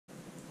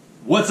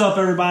What's up,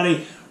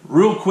 everybody?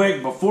 Real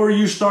quick, before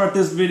you start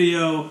this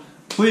video,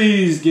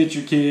 please get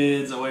your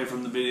kids away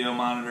from the video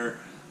monitor.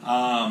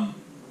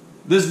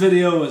 This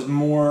video is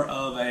more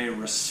of a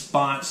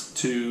response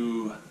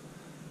to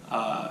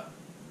a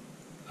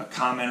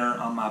commenter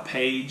on my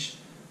page.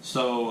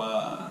 So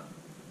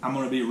I'm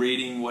going to be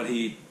reading what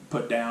he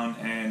put down,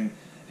 and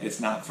it's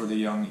not for the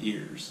young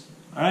ears.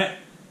 All right.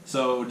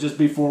 So just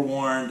be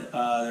forewarned.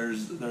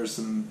 There's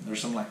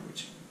some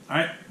language. All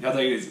right. Y'all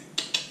take it easy.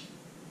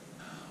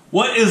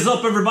 What is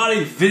up,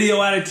 everybody?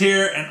 Video Addict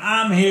here, and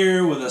I'm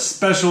here with a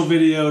special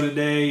video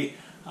today.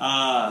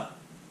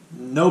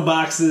 No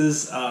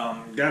boxes.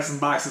 Got some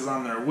boxes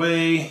on their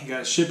way.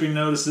 Got shipping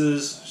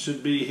notices.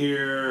 Should be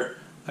here.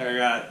 I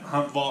got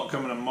Hunt Vault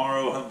coming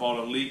tomorrow. Hunt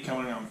Vault Elite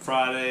coming on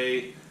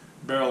Friday.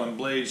 Barrel and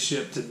Blade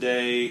shipped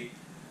today.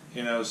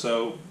 You know,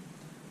 so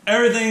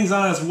everything's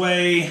on its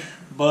way.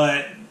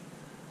 But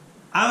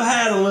I've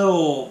had a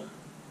little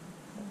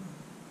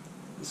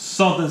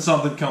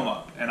something come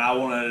up, and I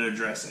wanted to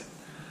address it.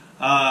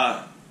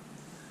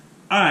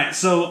 Alright,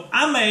 so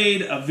I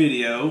made a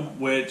video,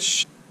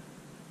 which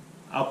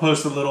I'll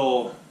post a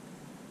little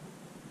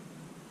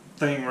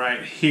thing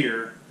right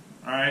here.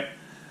 Alright,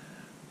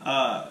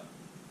 a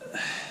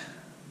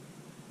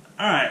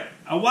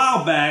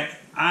while back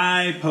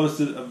I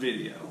posted a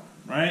video,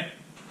 right?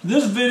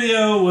 This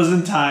video was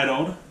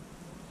entitled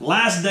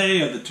Last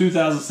Day of the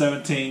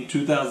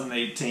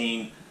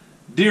 2017-2018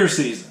 Deer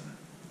Season.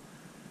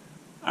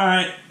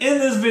 Alright, in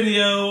this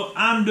video,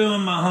 I'm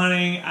doing my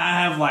hunting.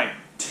 I have like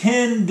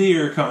 10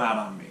 deer come out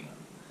on me.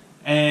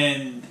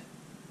 And,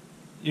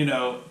 you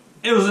know,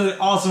 it was an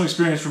awesome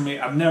experience for me.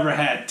 I've never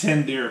had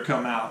 10 deer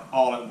come out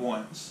all at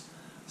once.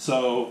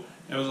 So,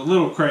 it was a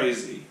little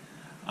crazy.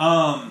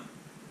 Now,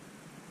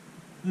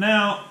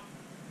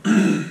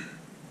 in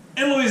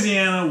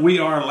Louisiana, we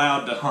are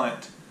allowed to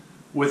hunt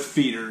with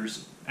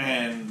feeders.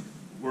 And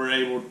we're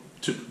able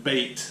to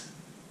bait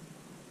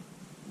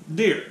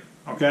deer,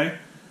 okay?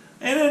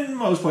 And in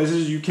most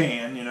places you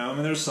can, you know, I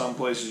mean, there's some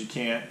places you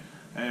can't,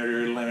 and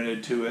you're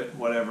limited to it,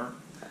 whatever.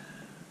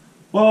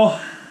 Well,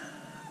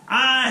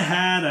 I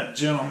had a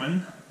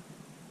gentleman,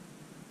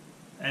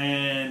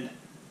 and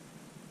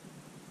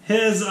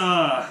his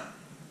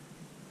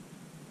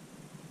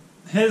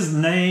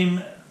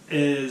name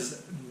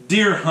is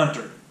Deer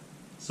Hunter.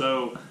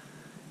 So,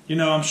 you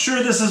know, I'm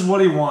sure this is what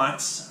he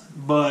wants,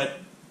 but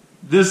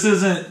this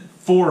isn't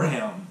for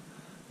him.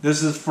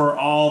 This is for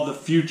all the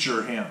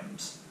future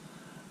hims.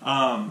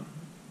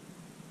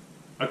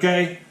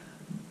 Okay,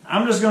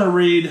 I'm just going to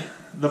read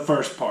the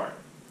first part.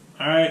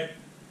 Alright,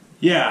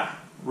 yeah,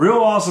 real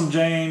awesome,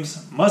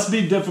 James. Must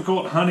be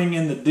difficult hunting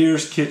in the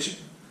deer's kitchen.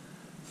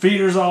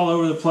 Feeders all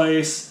over the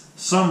place.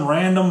 Some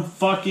random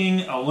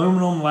fucking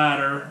aluminum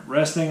ladder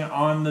resting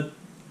on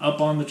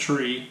up on the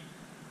tree.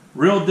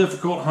 Real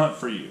difficult hunt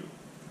for you.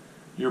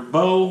 Your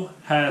bow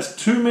has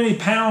too many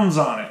pounds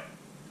on it.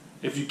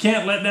 If you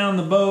can't let down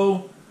the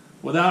bow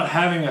without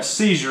having a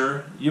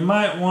seizure, you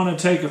might want to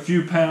take a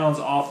few pounds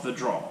off the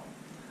draw.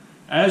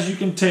 As you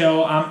can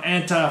tell, I'm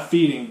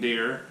anti-feeding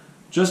deer.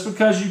 Just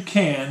because you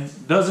can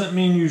doesn't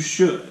mean you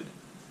should.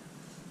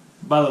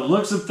 By the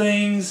looks of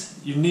things,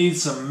 you need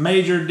some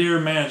major deer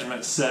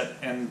management set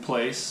in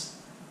place.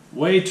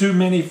 Way too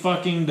many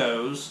fucking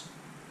does.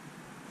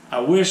 I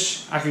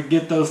wish I could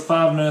get those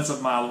 5 minutes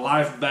of my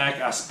life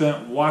back I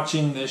spent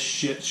watching this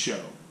shit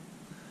show.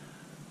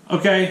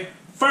 Okay,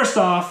 first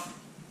off,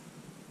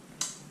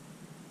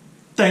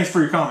 thanks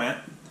for your comment.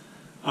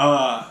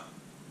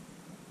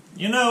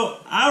 You know,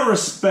 I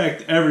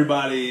respect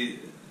everybody's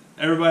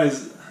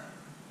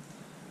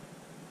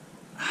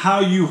how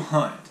you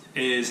hunt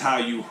is how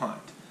you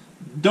hunt.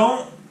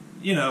 Don't,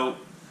 you know,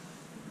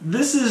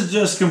 this is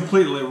just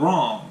completely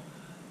wrong.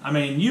 I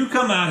mean, you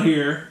come out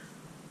here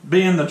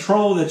being the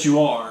troll that you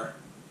are,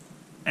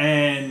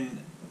 and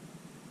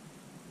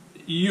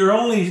your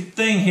only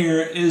thing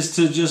here is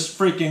to just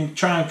freaking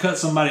try and cut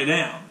somebody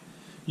down.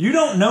 You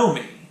don't know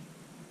me.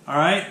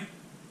 Alright?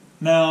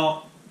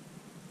 Now,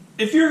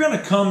 if you're going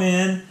to come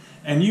in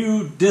and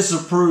you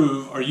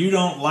disapprove or you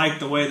don't like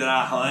the way that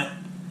I hunt,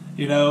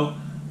 you know,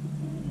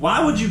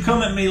 why would you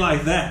come at me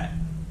like that?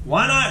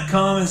 Why not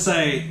come and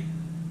say,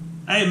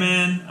 hey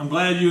man, I'm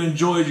glad you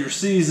enjoyed your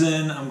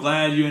season. I'm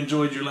glad you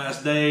enjoyed your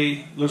last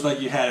day. Looks like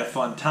you had a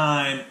fun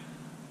time.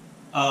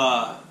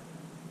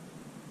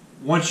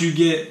 Once you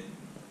get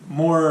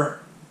more,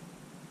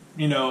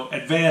 you know,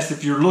 advanced,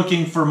 if you're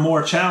looking for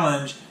more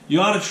challenge, you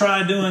ought to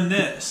try doing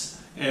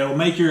this. It'll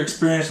make your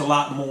experience a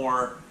lot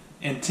more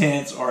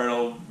intense, or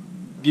it'll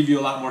give you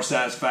a lot more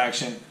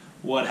satisfaction,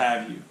 what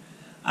have you.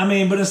 I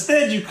mean, but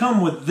instead you come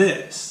with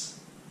this.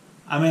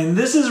 I mean,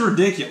 this is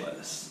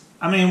ridiculous.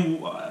 I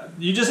mean,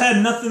 you just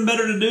had nothing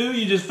better to do?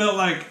 You just felt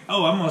like,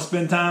 oh, I'm going to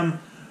spend time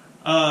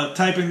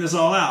typing this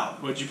all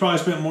out. But you probably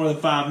spent more than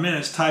 5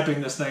 minutes typing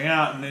this thing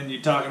out, and then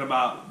you're talking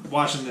about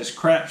watching this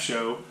crap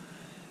show.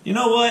 You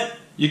know what?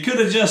 You could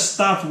have just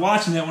stopped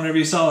watching it whenever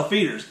you saw the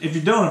feeders. If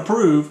you don't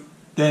approve,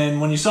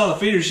 then when you saw the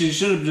feeders, you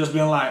should have just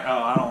been like,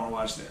 oh, I don't want to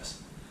watch this.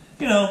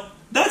 You know,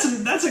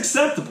 that's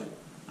acceptable.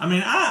 I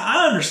mean,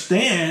 I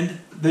understand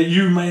that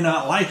you may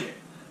not like it.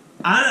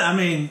 I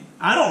mean,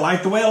 I don't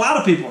like the way a lot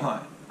of people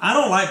hunt. I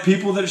don't like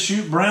people that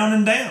shoot brown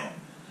and down.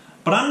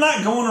 But I'm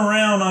not going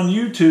around on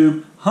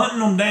YouTube hunting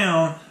them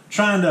down,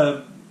 trying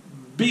to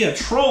be a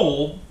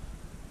troll.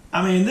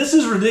 I mean, this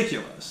is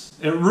ridiculous.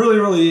 It really,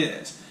 really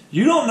is.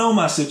 You don't know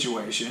my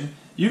situation.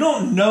 You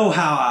don't know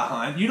how I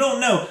hunt. You don't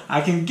know.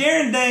 I can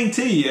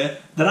guarantee you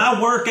that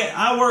I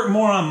work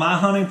more on my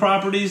hunting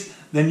properties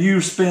than you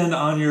spend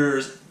on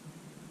yours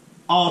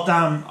all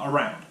time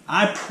around.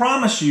 I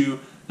promise you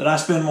that I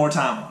spend more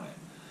time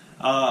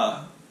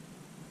on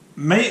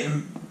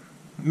it.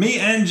 Me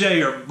and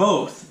Jay are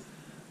both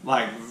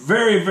like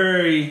very,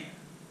 very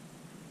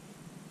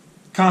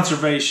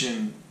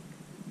conservation.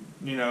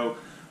 You know,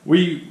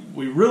 we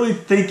really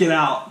think it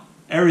out,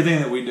 everything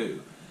that we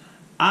do.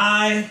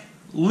 I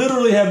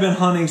literally have been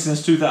hunting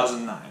since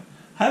 2009.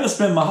 I haven't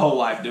spent my whole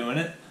life doing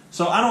it,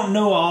 so I don't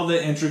know all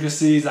the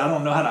intricacies. I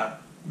don't know how to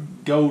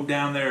go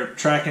down there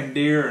tracking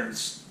deer and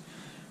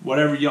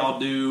whatever y'all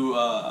do,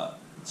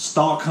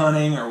 stalk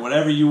hunting or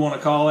whatever you want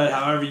to call it,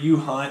 however you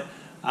hunt.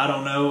 I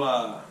don't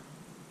know.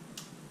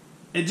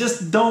 It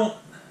just don't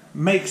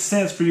make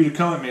sense for you to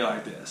come at me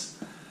like this.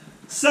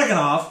 Second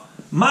off,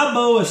 my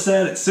bow is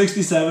set at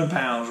 67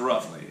 pounds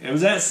roughly. It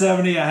was at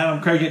 70. I had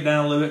them crank it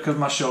down a little bit because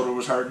my shoulder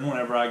was hurting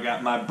whenever I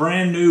got my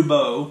brand new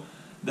bow.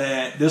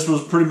 That this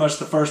was pretty much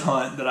the first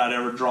hunt that I'd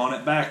ever drawn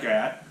it back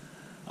at.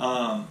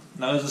 No,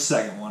 it was the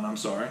second one. I'm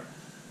sorry.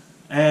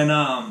 And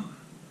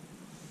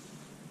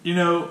you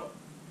know,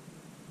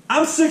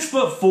 I'm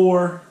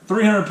 6'4",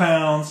 300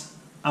 pounds.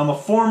 I'm a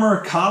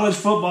former college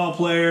football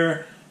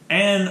player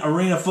and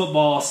arena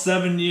football,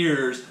 7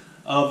 years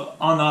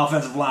on the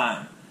offensive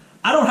line.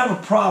 I don't have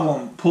a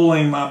problem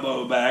pulling my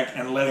bow back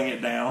and letting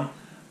it down.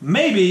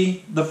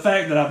 Maybe the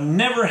fact that I've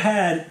never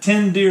had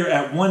 10 deer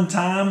at one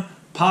time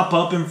pop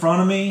up in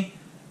front of me,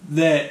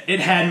 that it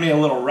had me a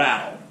little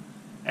rattled.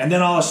 And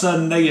then all of a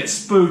sudden they get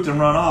spooked and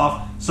run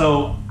off,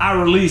 so I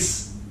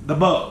release the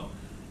bow.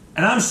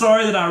 And I'm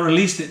sorry that I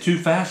released it too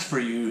fast for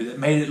you, that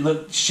made it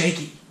look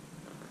shaky.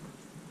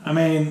 I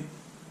mean,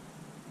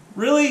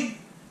 really?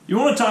 You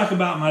want to talk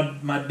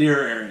about my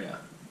deer area?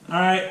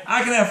 Alright,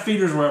 I can have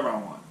feeders wherever I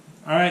want.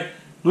 Alright,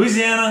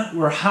 Louisiana,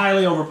 we're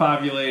highly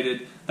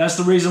overpopulated. That's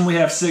the reason we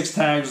have 6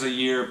 tags a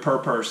year per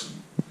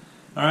person.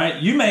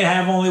 Alright, you may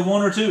have only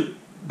 1 or 2.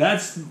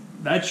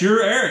 That's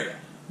your area,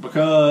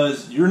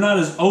 because you're not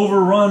as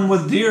overrun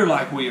with deer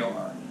like we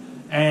are.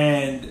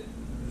 And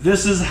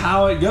this is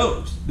how it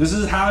goes. This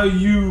is how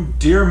you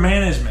deer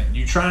management.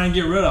 You try and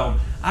get rid of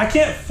them. I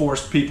can't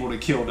force people to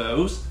kill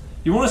does.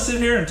 You want to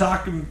sit here and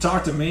talk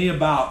to me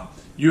about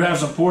you have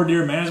some poor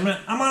deer management?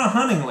 I'm on a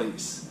hunting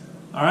lease,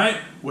 all right,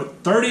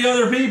 with 30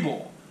 other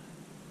people.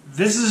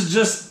 This is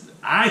just,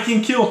 I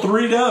can kill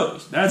 3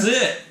 does. That's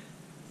it.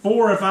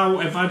 4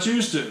 if I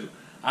choose to.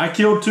 I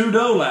killed 2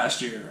 doe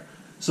last year.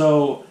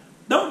 So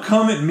don't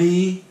come at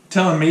me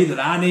telling me that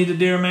I need to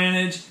deer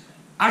manage.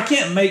 I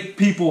can't make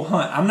people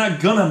hunt. I'm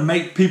not gonna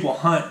make people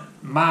hunt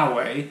my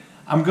way.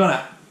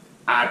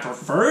 I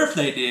prefer if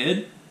they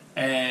did,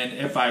 and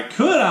if I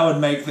could, I would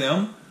make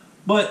them,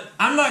 but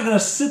I'm not gonna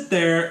sit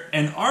there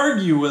and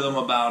argue with them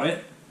about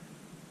it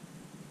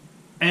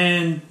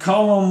and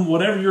call them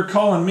whatever you're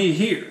calling me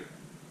here.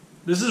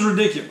 This is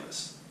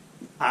ridiculous.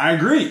 I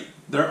agree.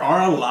 There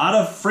are a lot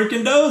of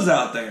freaking does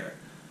out there,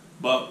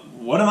 but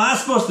what am I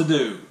supposed to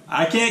do?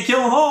 I can't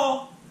kill them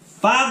all.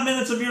 5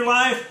 minutes of your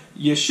life,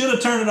 you should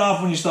have turned it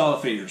off when you saw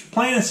the feeders.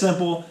 Plain and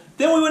simple.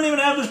 Then we wouldn't even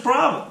have this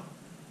problem.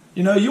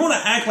 You know, you want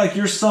to act like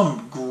you're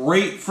some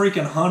great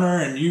freaking hunter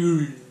and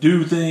you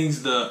do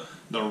things the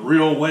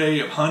real way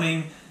of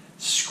hunting.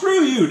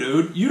 Screw you,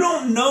 dude. You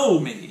don't know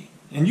me.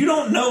 And you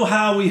don't know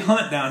how we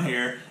hunt down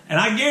here. And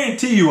I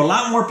guarantee you a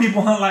lot more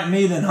people hunt like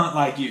me than hunt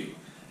like you.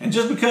 And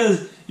just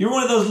because you're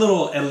one of those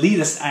little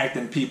elitist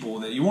acting people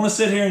that you want to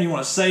sit here and you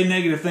want to say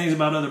negative things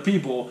about other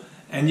people,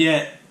 and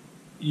yet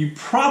you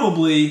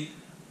probably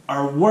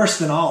are worse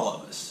than all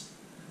of us.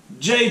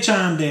 Jay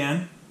chimed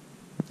in,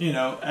 you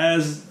know,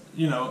 as,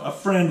 you know, a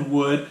friend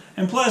would.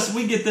 And plus,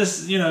 we get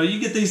this, you know, you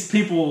get these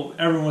people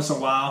every once in a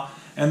while,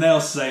 and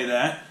they'll say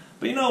that.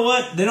 But you know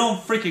what? They don't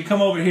freaking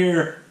come over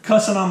here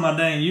cussing on my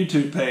dang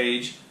YouTube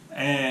page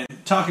and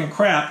talking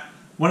crap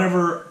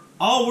whenever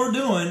all we're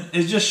doing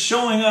is just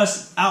showing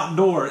us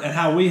outdoors and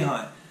how we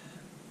hunt.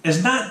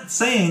 It's not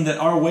saying that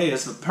our way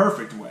is the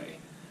perfect way.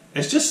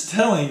 It's just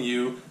telling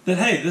you that,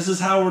 hey, this is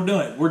how we're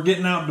doing it. We're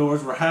getting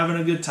outdoors. We're having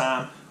a good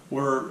time.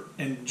 We're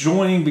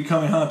enjoying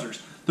becoming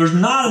hunters. There's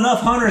not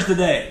enough hunters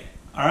today,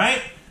 all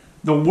right?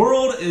 The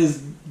world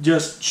is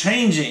just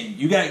changing.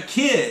 You got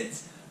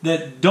kids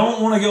that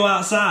don't want to go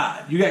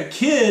outside. You got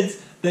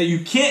kids that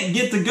you can't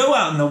get to go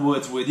out in the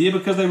woods with you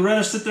because they'd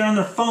rather sit there on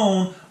their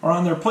phone or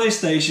on their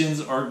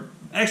PlayStations or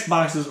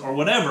Xboxes or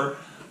whatever,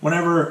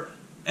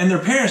 and their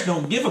parents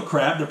don't give a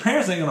crap. Their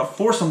parents ain't going to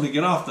force them to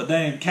get off the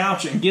dang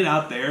couch and get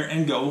out there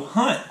and go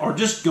hunt, or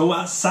just go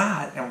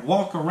outside and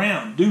walk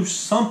around, do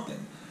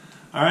something.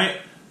 All right?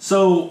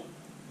 So,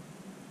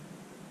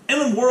 in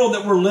the world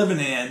that we're living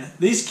in,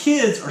 these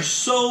kids are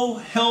so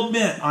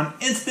hell-bent on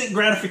instant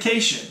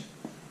gratification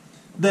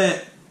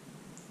that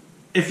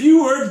if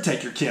you were to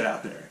take your kid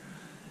out there,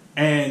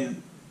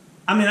 and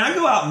I mean, I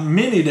go out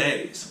many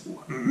days,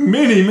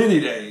 many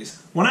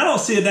days, when I don't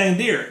see a dang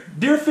deer.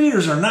 Deer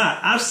feeders or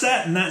not, I've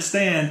sat in that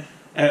stand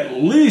at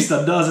least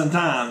a dozen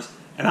times,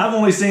 and I've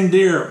only seen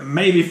deer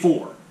maybe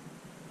 4.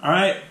 All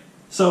right?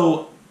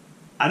 So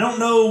I don't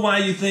know why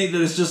you think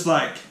that it's just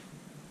like,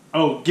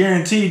 oh,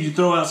 guaranteed you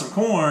throw out some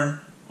corn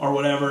or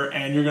whatever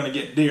and you're going to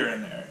get deer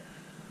in there.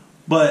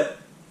 But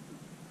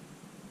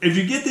if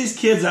you get these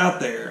kids out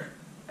there,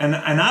 and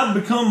I've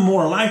become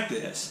more like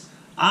this,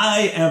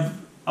 I have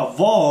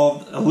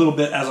evolved a little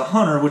bit as a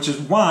hunter, which is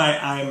why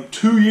I'm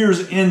 2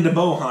 years into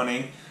bow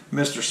hunting,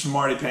 Mr.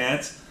 Smarty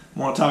Pants. I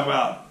want to talk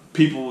about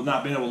people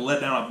not being able to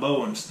let down a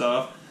bow and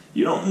stuff.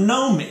 You don't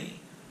know me.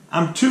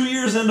 I'm 2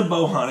 years into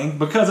bow hunting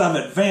because I've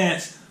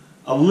advanced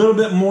a little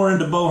bit more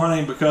into bow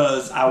hunting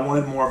because I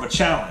wanted more of a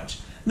challenge.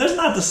 And that's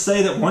not to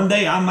say that one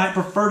day I might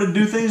prefer to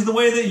do things the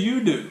way that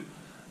you do.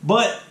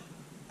 But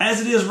as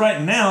it is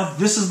right now,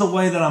 this is the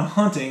way that I'm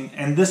hunting,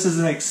 and this is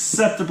an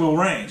acceptable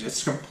range.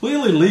 It's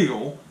completely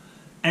legal,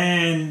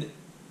 and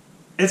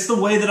it's the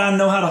way that I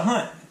know how to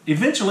hunt.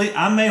 Eventually,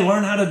 I may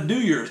learn how to do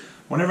yours.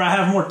 Whenever I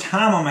have more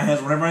time on my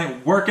hands, whenever I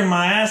ain't working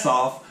my ass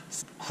off,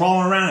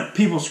 crawling around at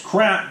people's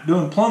crap,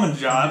 doing plumbing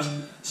jobs,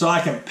 so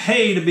I can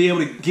pay to be able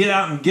to get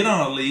out and get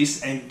on a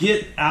lease and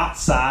get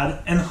outside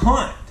and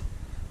hunt.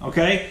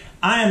 Okay?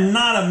 I am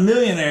not a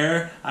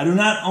millionaire. I do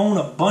not own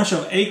a bunch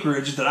of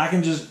acreage that I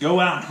can just go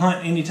out and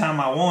hunt anytime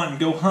I want and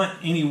go hunt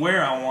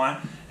anywhere I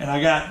want, and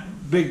I got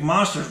big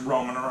monsters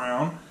roaming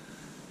around.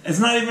 It's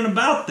not even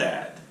about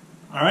that.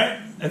 All right?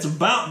 It's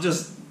about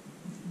just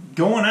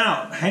going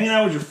out, hanging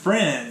out with your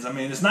friends. I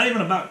mean, it's not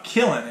even about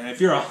killing. And if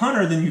you're a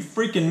hunter, then you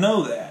freaking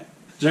know that.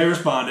 Jay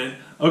responded,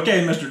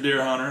 "Okay, Mr.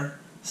 Deer Hunter,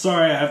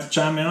 sorry I have to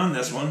chime in on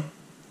this one.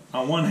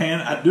 On one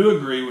hand, I do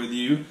agree with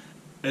you.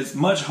 It's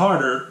much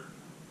harder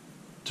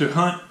to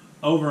hunt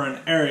over an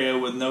area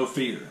with no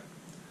feeder.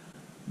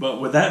 But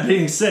with that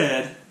being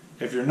said,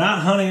 if you're not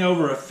hunting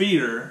over a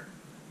feeder,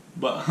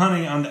 but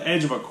hunting on the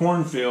edge of a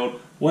cornfield,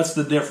 what's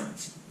the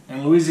difference?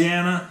 In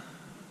Louisiana,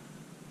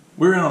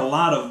 we're in a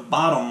lot of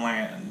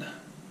bottomland,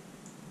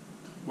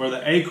 where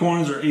the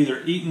acorns are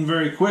either eaten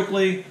very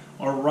quickly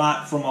or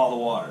rot from all the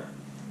water.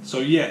 So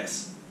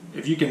yes,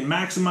 if you can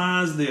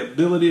maximize the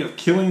ability of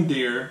killing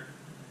deer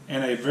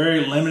in a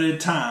very limited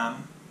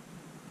time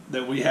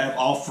that we have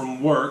off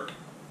from work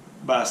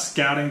by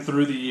scouting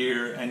through the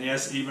year, and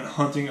yes, even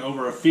hunting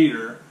over a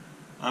feeder,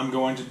 I'm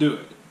going to do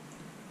it.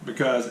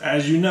 Because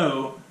as you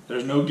know,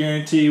 there's no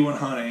guarantee when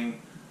hunting.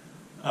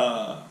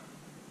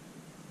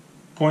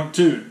 Point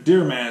 2,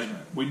 deer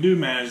management. We do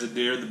manage the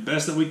deer the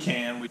best that we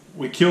can.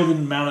 We kill the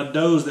amount of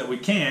does that we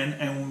can,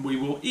 and we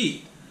will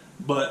eat.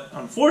 But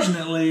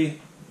unfortunately,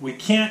 we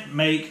can't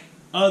make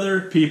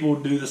other people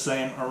do the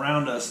same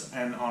around us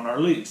and on our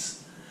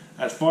lease.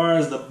 As far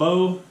as the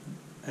bow,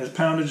 his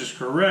poundage is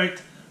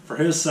correct for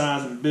his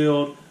size and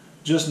build,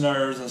 just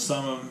nerves and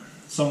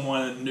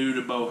someone new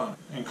to bow hunting.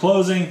 In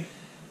closing,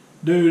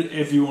 dude,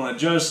 if you want to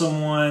judge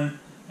someone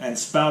and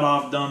spout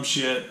off dumb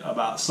shit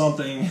about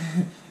something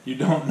you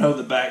don't know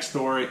the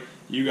backstory,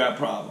 you got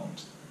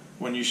problems.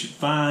 When you should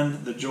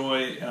find the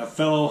joy in a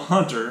fellow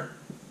hunter,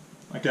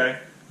 okay,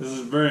 this is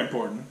very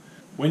important.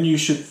 When you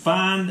should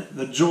find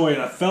the joy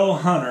in a fellow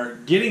hunter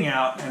getting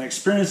out and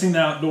experiencing the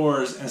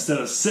outdoors instead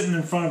of sitting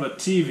in front of a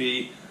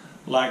TV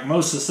like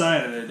most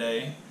society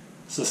today.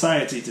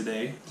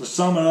 To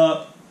sum it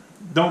up,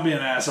 don't be an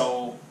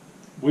asshole.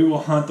 We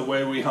will hunt the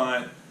way we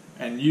hunt,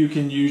 and you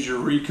can use your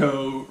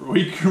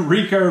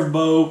recurve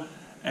bow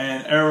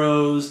and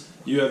arrows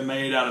you have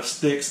made out of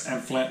sticks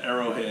and flint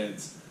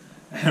arrowheads.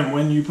 And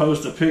when you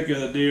post a pic of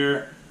the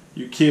deer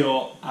you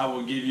kill, I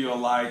will give you a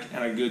like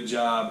and a good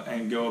job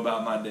and go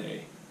about my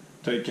day.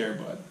 Take care,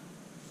 bud.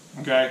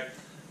 Okay?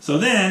 So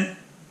then,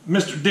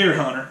 Mr. Deer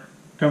Hunter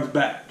comes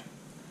back.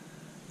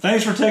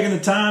 Thanks for taking the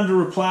time to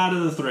reply to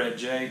the thread,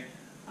 Jay.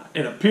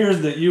 It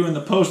appears that you and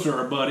the poster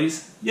are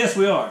buddies. Yes,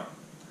 we are.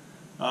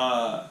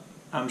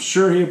 I'm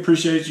sure he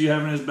appreciates you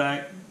having his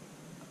back.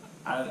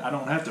 I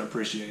don't have to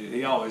appreciate it.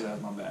 He always has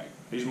my back.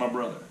 He's my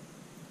brother.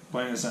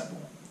 Plain and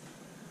simple.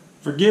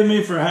 Forgive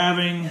me for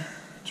having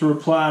to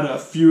reply to a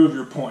few of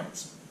your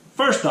points.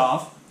 First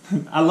off,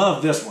 I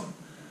love this one.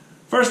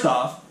 First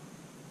off,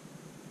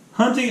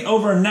 hunting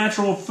over a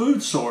natural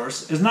food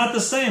source is not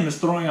the same as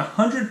throwing a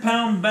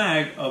 100-pound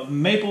bag of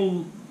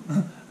maple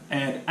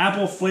and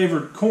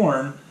apple-flavored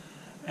corn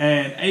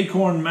and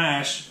acorn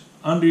mash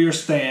under your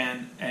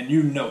stand, and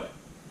you know it.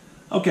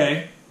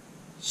 Okay,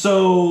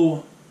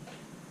 so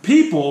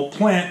people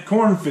plant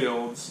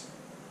cornfields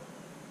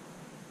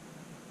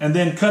and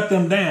then cut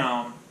them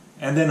down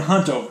and then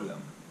hunt over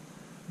them.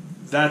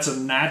 That's a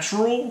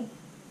natural?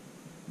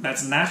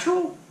 That's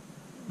natural?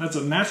 That's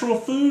a natural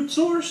food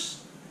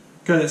source?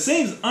 Because it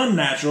seems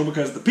unnatural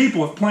because the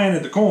people have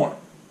planted the corn.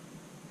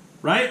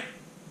 Right?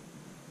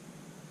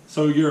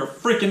 So you're a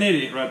freaking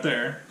idiot right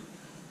there.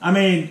 I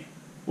mean,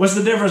 what's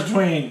the difference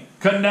between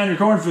cutting down your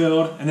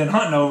cornfield and then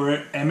hunting over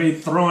it and me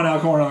throwing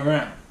out corn on the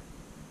ground.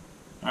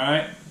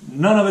 Alright?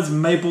 None of it's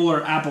maple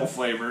or apple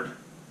flavored,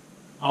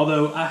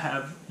 although I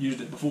have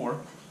used it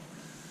before.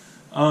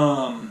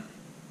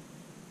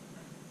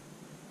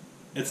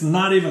 It's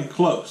not even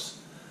close.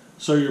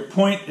 So your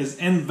point is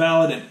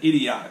invalid and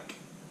idiotic.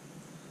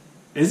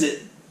 Is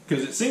it?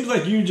 Because it seems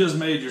like you just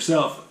made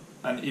yourself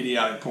an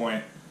idiotic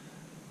point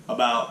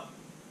about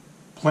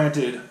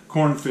planted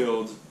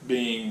cornfields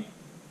being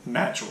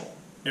natural.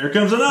 Here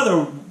comes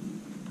another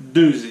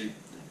doozy.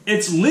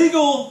 It's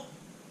legal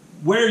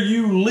where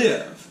you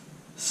live.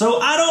 So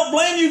I don't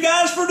blame you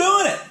guys for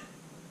doing it.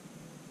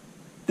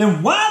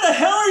 Then why the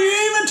hell are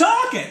you even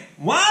talking?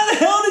 Why the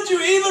hell did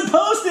you even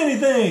post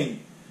anything?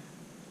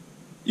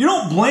 You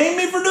don't blame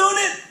me for doing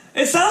it?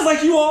 It sounds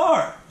like you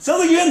are. It sounds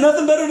like you had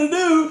nothing better to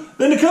do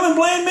than to come and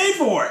blame me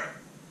for it.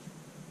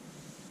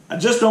 I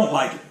just don't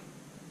like it.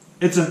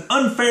 It's an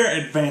unfair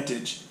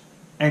advantage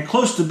and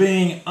close to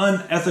being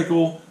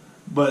unethical,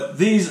 but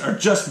these are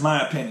just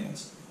my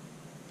opinions.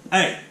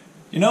 Hey,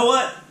 you know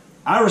what?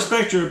 I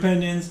respect your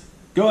opinions.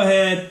 Go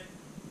ahead.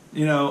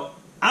 You know,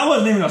 I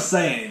wasn't even going to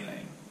say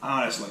anything,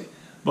 honestly.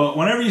 But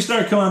whenever you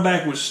start coming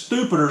back with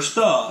stupider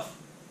stuff,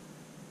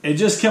 it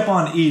just kept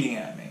on eating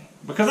at me.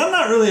 Because I'm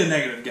not really a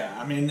negative guy.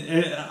 I mean,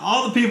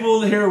 all the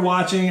people here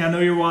watching, I know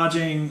you're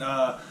watching,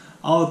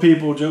 all the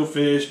people, Joe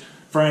Fish,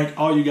 Frank,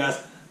 all you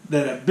guys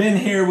that have been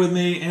here with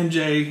me,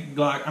 MJ,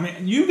 Glock. I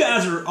mean, you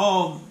guys are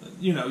all,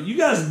 you know, you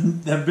guys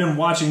have been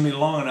watching me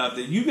long enough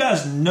that you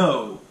guys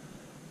know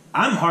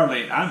I'm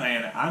pretty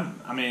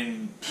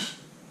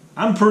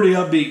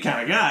upbeat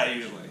kind of guy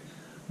usually.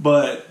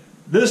 But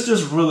this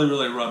just really,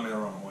 really rubbed me the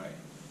wrong way.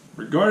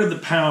 Regarding the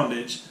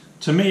poundage,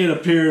 to me it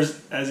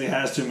appears as he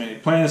has too many.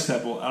 Plain and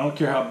simple. I don't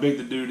care how big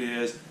the dude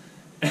is.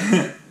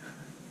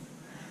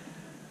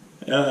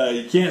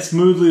 If you can't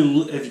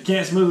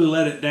smoothly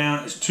let it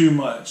down, it's too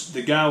much.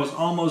 The guy was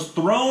almost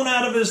thrown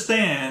out of his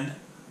stand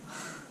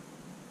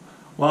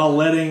while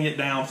letting it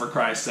down, for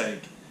Christ's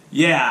sake.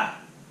 Yeah,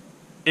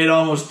 it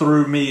almost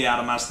threw me out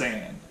of my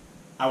stand.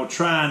 I would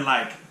try and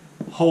like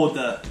hold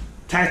the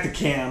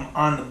Tacticam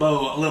on the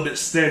bow a little bit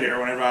steadier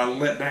whenever I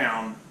let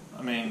down.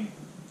 I mean,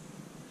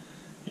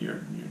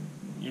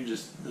 you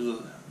just,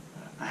 ugh.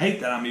 I hate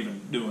that I'm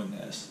even doing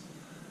this.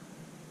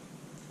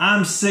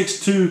 I'm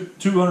 6'2",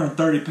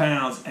 230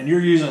 pounds, and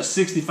you're using a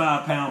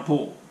 65-pound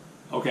pull,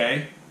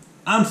 okay?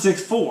 I'm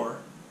 6'4",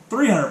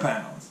 300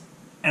 pounds,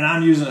 and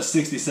I'm using a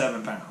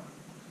 67-pound.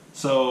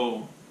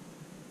 So,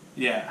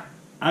 yeah,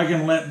 I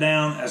can let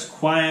down as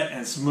quiet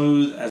and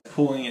smooth as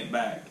pulling it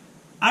back.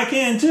 I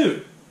can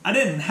too. I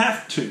didn't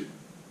have to.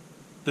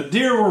 The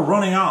deer were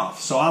running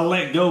off, so I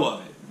let go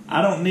of it.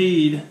 I don't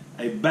need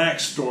a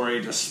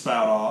backstory to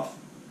spout off.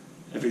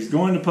 If he's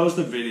going to post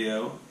a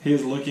video, he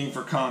is looking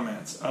for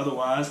comments.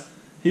 Otherwise,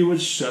 he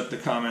would shut the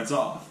comments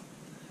off.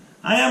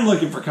 I am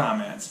looking for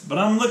comments, but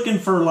I'm looking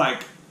for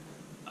like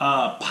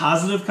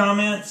positive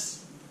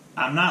comments.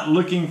 I'm not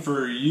looking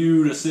for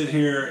you to sit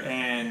here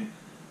and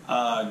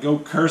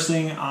go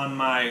cursing on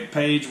my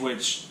page,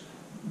 which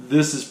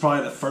this is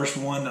probably the first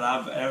one that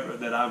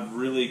I've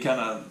really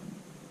kind of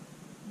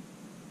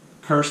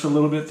cursed a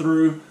little bit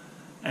through,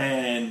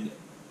 and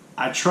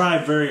I try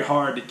very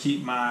hard to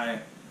keep my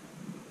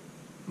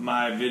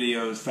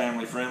videos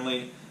family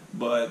friendly,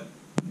 but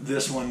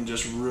this one you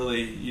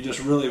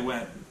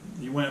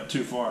went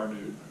too far,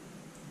 dude.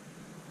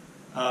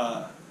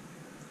 I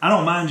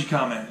don't mind you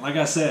commenting. Like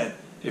I said,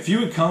 if you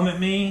would come at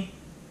me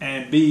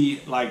and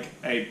be like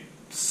a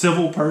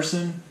civil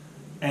person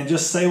and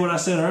just say what I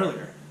said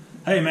earlier.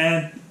 Hey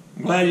man,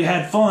 I'm glad you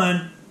had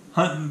fun.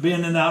 Hunting,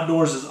 being in the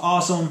outdoors is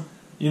awesome.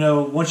 You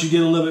know, once you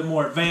get a little bit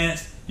more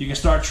advanced, you can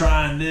start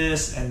trying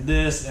this and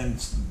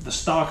the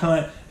stock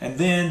hunt, and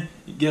then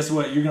guess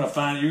what? You're going to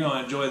find you're going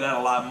to enjoy that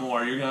a lot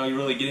more. You're going to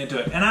really get into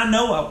it, and I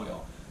know I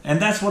will. And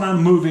that's what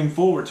I'm moving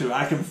forward to.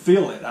 I can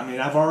feel it. I mean,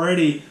 I've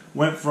already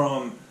went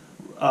from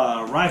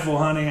rifle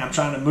hunting. I'm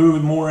trying to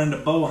move more into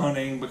bow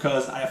hunting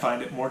because I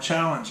find it more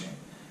challenging.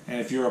 And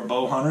if you're a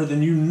bow hunter,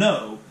 then you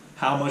know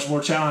how much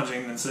more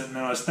challenging than sitting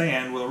on a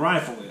stand with a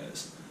rifle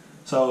is.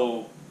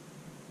 So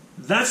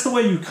that's the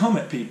way you come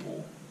at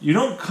people. You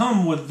don't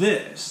come with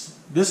this.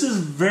 This is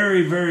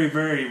very, very,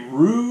 very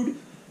rude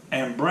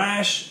and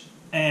brash,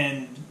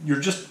 and you're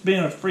just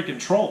being a freaking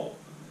troll.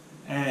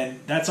 And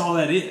that's all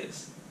that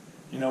is.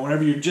 You know,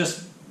 whenever you're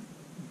just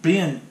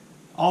being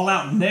all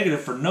out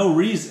negative for no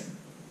reason.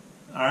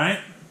 Alright?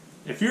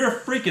 If you're a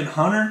freaking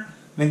hunter,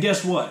 then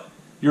guess what?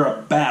 You're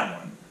a bad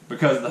one.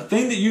 Because the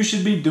thing that you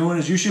should be doing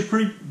is you should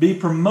be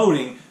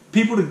promoting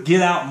people to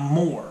get out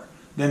more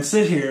than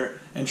sit here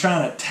and try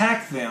and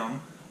attack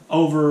them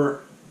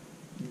over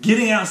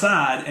getting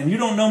outside, and you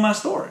don't know my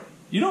story.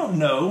 You don't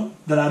know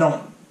that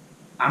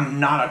I'm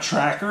not a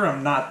tracker,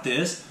 I'm not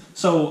this.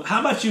 So how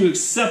about you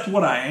accept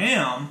what I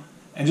am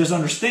and just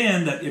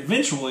understand that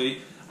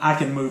eventually I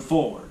can move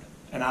forward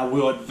and I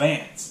will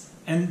advance.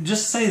 And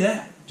just say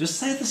that. Just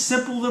say the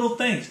simple little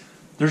things.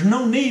 There's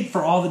no need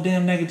for all the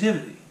damn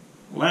negativity.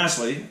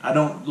 Lastly, I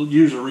don't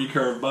use a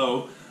recurve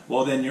bow.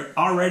 well then you're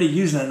already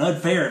using an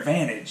unfair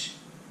advantage.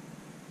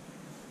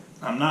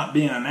 I'm not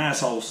being an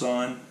asshole,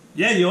 son.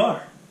 Yeah, you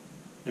are.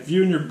 If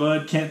you and your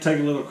bud can't take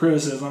a little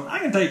criticism, I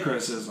can take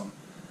criticism.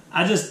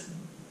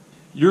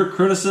 Your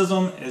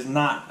criticism is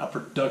not a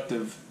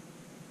productive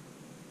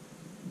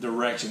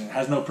direction. It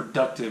has no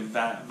productive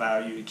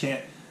value. It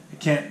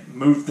can't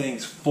move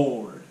things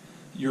forward.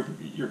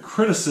 Your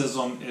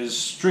criticism is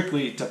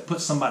strictly to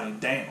put somebody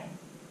down.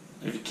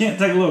 If you can't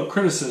take a little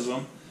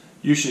criticism,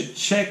 you should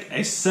check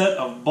a set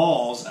of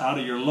balls out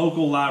of your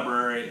local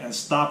library and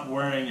stop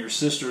wearing your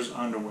sister's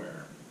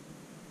underwear.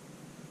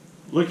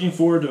 Looking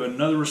forward to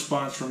another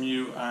response from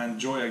you. I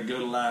enjoy a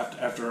good laugh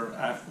after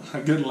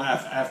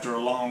a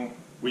long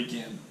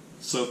weekend.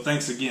 So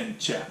thanks again,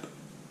 chap.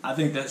 I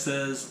think that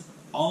says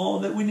all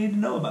that we need to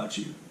know about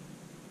you,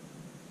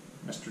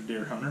 Mr.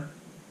 Deer Hunter.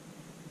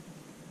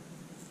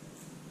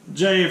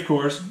 Jay, of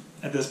course,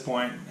 at this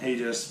point, he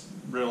just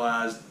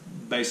realized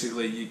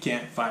basically you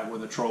can't fight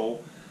with a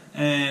troll.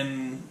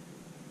 And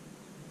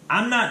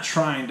I'm not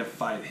trying to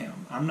fight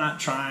him. I'm not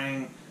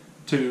trying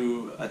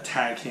to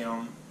attack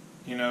him.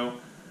 You know,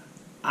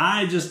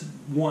 I just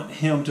want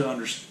him to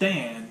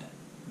understand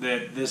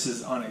that this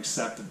is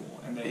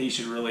unacceptable and that he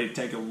should really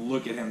take a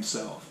look at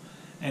himself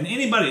and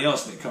anybody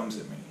else that comes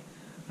at me.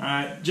 All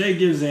right, Jay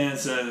gives in,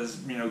 says,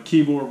 you know,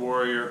 keyboard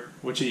warrior,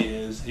 which he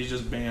is. He's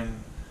just being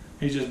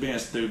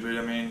stupid.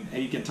 I mean,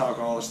 he can talk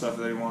all the stuff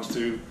that he wants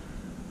to.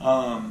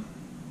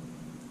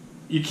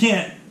 You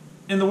can't,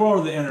 in the world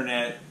of the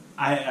internet.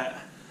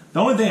 The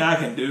only thing I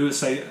can do is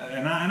say,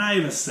 and I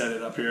even said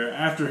it up here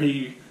after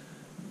he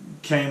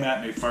came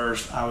at me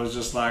first. I was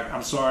just like,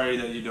 I'm sorry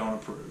that you don't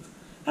approve.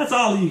 That's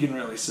all you can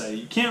really say.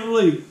 You can't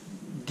really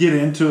get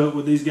into it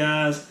with these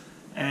guys,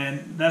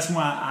 and that's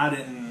why I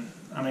didn't.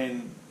 I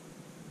mean,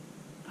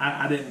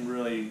 I didn't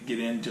really get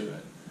into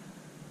it.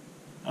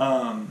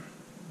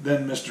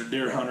 Then Mr.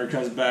 Deer Hunter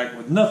comes back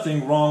with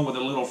nothing wrong with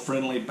a little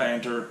friendly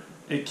banter.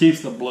 It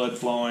keeps the blood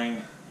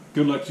flowing.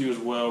 Good luck to you as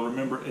well.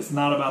 Remember, it's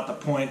not about the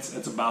points,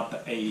 it's about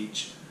the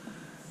age.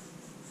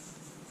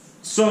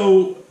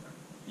 So,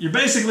 you're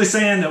basically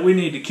saying that we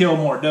need to kill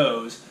more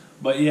does,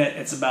 but yet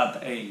it's about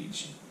the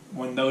age,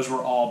 when those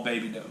were all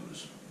baby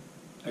does,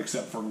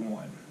 except for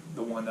one,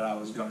 the one that I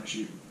was going to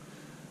shoot.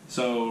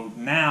 So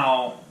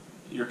now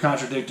you're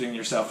contradicting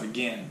yourself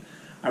again.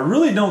 I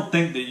really don't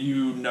think that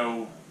you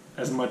know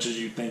as much as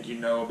you think you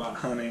know about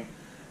hunting,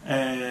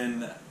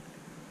 and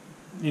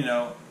you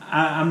know,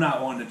 I'm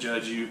not one to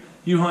judge you.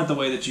 You hunt the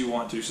way that you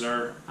want to,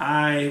 sir.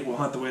 I will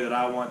hunt the way that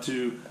I want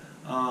to.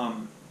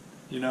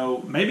 You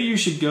know, maybe you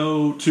should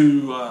go on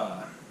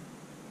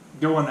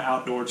the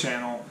Outdoor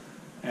Channel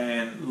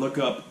and look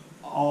up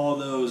all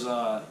those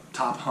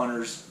top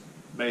hunters,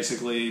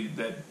 basically,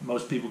 that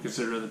most people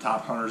consider the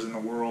top hunters in the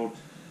world,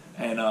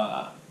 and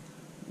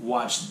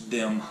watch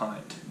them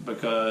hunt,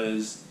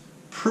 because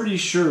pretty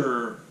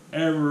sure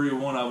every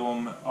one of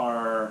them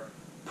are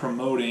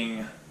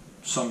promoting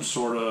some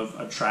sort of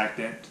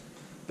attractant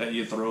that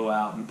you throw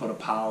out and put a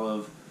pile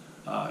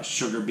of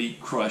sugar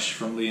beet crush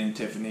from Lee and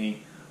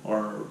Tiffany,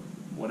 or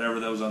whatever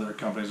those other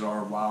companies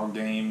are, Wild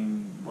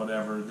Game,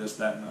 whatever, this,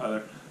 that, and the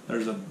other.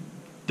 There's a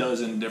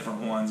dozen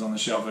different ones on the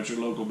shelf at your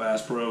local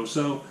Bass Pro.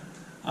 So,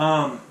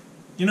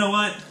 you know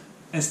what?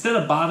 Instead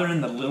of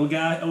bothering the little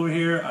guy over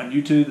here on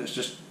YouTube that's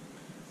just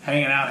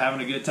hanging out,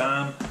 having a good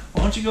time,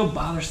 why don't you go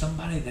bother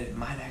somebody that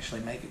might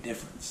actually make a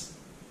difference?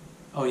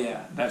 Oh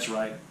yeah, that's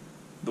right.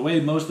 The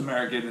way most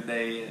America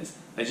today is,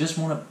 they just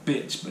want to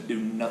bitch but do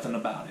nothing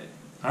about it.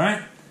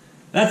 Alright?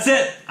 That's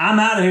it. I'm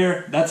out of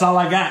here. That's all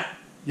I got.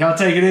 Y'all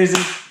take it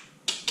easy.